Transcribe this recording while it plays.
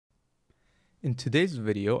In today's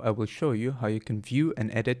video, I will show you how you can view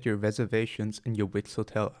and edit your reservations in your Wix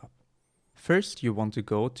Hotel app. First, you want to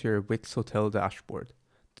go to your Wix Hotel dashboard.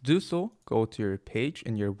 To do so, go to your page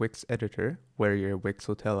in your Wix editor where your Wix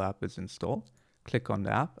Hotel app is installed. Click on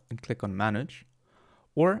the app and click on Manage.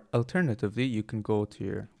 Or alternatively, you can go to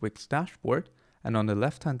your Wix dashboard and on the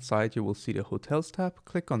left hand side you will see the Hotels tab.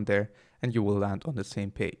 Click on there and you will land on the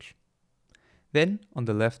same page. Then on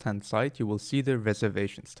the left hand side you will see the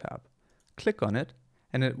Reservations tab. Click on it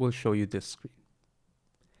and it will show you this screen.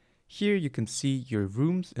 Here you can see your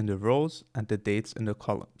rooms in the rows and the dates in the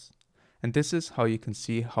columns. And this is how you can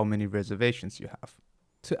see how many reservations you have.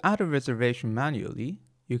 To add a reservation manually,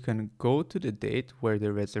 you can go to the date where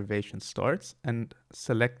the reservation starts and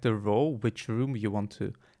select the row which room you want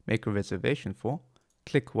to make a reservation for.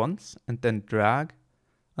 Click once and then drag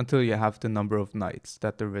until you have the number of nights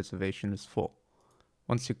that the reservation is for.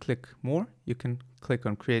 Once you click more, you can click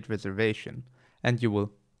on Create Reservation and you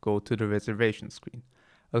will go to the reservation screen.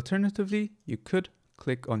 Alternatively, you could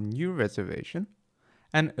click on New Reservation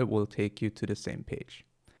and it will take you to the same page.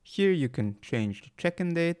 Here you can change the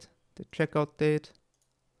check-in date, the checkout date,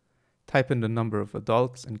 type in the number of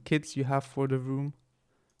adults and kids you have for the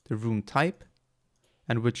room type,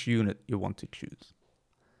 and which unit you want to choose.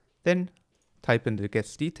 Then type in the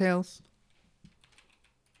guest details,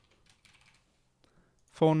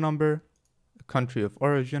 phone number, a country of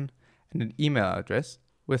origin, and an email address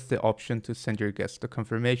with the option to send your guest a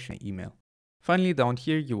confirmation email. Finally, down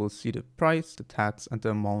here you will see the price, the tax, and the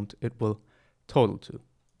amount it will total to.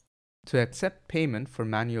 To accept payment for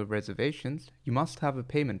manual reservations, you must have a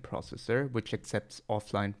payment processor which accepts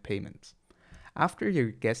offline payments. After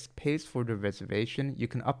your guest pays for the reservation, you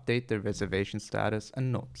can update the reservation status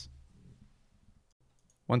and notes.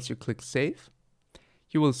 Once you click Save,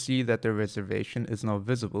 you will see that the reservation is now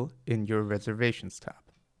visible in your Reservations tab.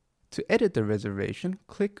 To edit the reservation,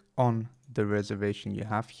 click on the reservation you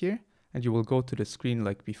have here and you will go to the screen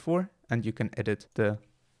like before and you can edit the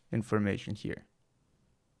information here.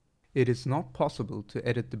 It is not possible to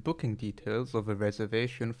edit the booking details of a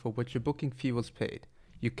reservation for which a booking fee was paid.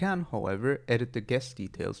 You can, however, edit the guest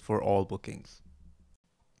details for all bookings.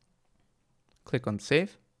 Click on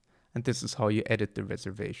Save and this is how you edit the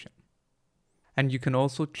reservation. And you can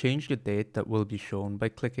also change the date that will be shown by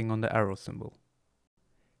clicking on the arrow symbol.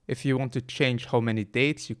 If you want to change how many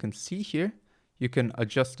dates you can see here, you can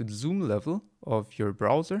adjust the zoom level of your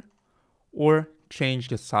browser or change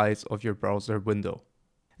the size of your browser window.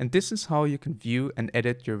 And this is how you can view and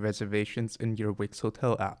edit your reservations in your Wix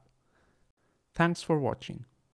Hotel app. Thanks for watching.